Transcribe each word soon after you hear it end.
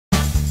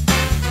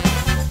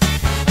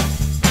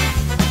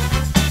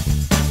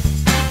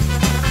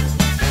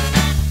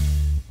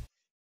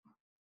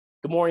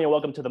Good morning and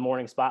welcome to the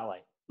Morning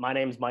Spotlight. My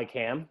name is Mike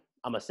Ham.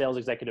 I'm a sales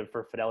executive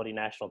for Fidelity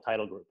National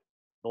Title Group.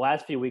 The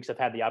last few weeks, I've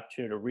had the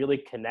opportunity to really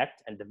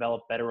connect and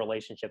develop better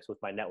relationships with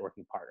my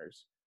networking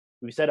partners.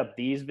 We set up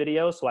these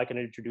videos so I can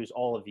introduce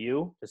all of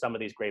you to some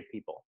of these great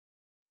people.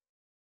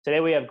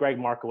 Today, we have Greg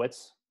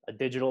Markowitz, a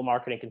digital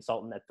marketing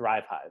consultant at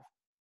ThriveHive.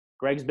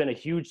 Greg's been a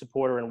huge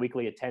supporter and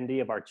weekly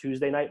attendee of our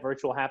Tuesday night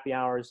virtual happy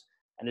hours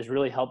and has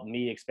really helped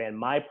me expand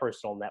my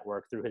personal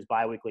network through his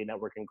biweekly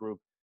networking group,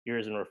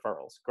 Ears and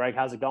Referrals. Greg,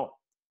 how's it going?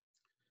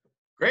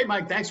 Great,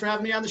 Mike. Thanks for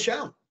having me on the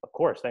show. Of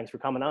course. Thanks for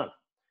coming on.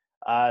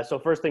 So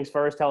first things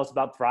first, tell us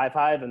about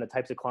ThriveHive and the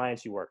types of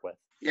clients you work with.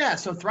 Yeah,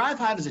 so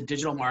ThriveHive is a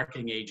digital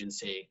marketing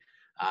agency.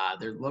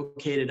 They're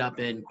located up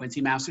in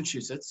Quincy,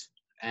 Massachusetts,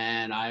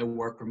 and I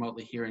work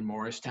remotely here in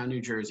Morristown, New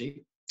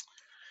Jersey.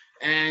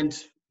 And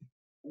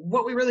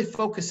what we really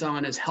focus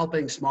on is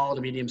helping small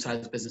to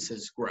medium-sized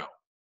businesses grow,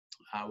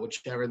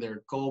 whichever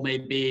their goal may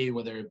be,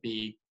 whether it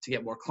be to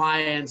get more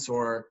clients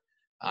or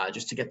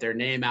just to get their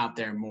name out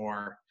there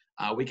more.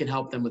 We can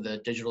help them with a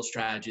digital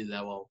strategy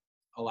that will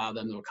allow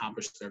them to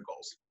accomplish their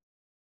goals.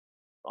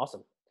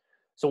 Awesome.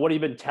 So what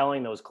have you been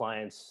telling those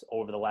clients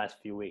over the last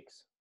few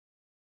weeks?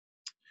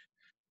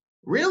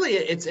 Really,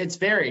 it's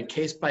varied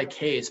case by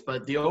case,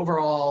 but the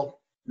overall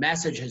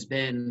message has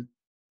been,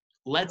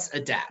 let's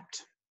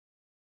adapt.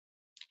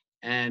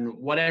 And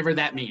whatever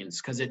that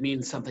means, because it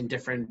means something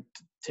different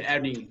to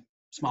any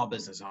small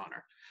business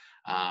owner.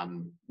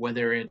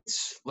 Whether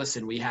it's,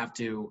 listen, we have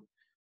to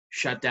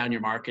shut down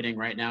your marketing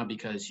right now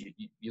because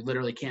you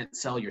literally can't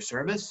sell your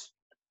service.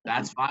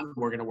 That's fine.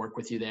 We're going to work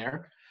with you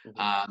there.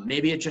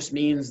 Maybe it just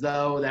means,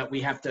 though, that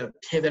we have to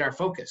pivot our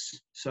focus.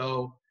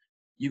 So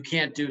you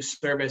can't do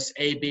service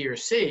A, B, or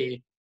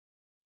C,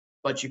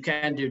 but you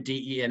can do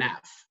D, E, and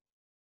F.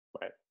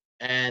 Right.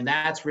 And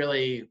that's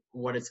really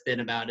what it's been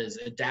about, is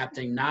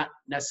adapting, not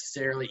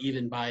necessarily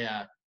even by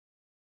a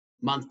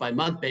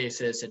month-by-month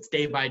basis. It's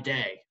day by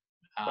day.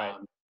 Right.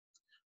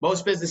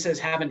 Most businesses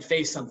haven't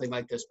faced something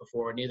like this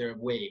before, neither have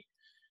we.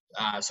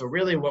 So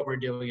really what we're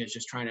doing is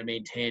just trying to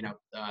maintain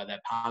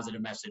that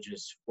positive message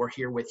is, we're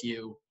here with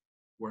you,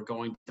 we're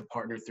going to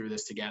partner through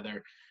this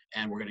together,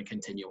 and we're going to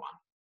continue on.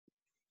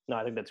 No,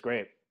 I think that's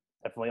great.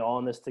 Definitely all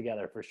in this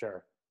together for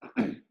sure.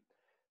 So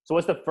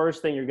what's the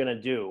first thing you're going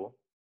to do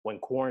when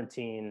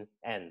quarantine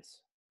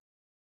ends?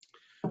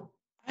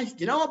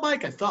 You know what,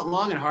 Mike? I thought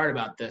long and hard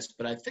about this,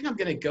 but I think I'm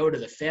going to go to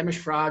the Famished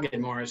Frog in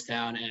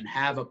Morristown and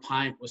have a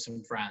pint with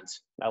some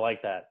friends. I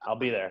like that. I'll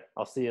be there.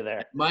 I'll see you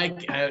there.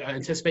 Mike, I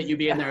anticipate you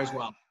being there as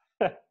well.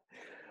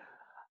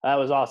 That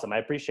was awesome. I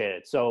appreciate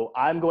it. So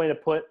I'm going to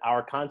put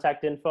our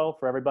contact info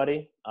for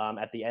everybody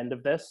at the end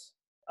of this.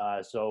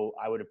 So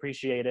I would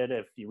appreciate it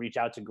if you reach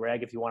out to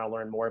Greg if you want to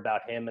learn more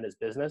about him and his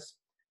business.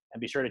 And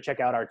be sure to check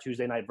out our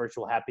Tuesday night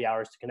virtual happy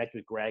hours to connect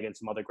with Greg and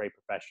some other great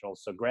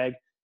professionals. So Greg,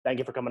 thank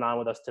you for coming on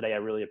with us today. I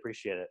really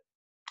appreciate it.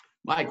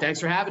 Mike, thanks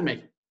for having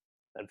me.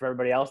 And for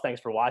everybody else,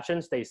 thanks for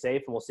watching. Stay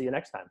safe, and we'll see you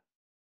next time.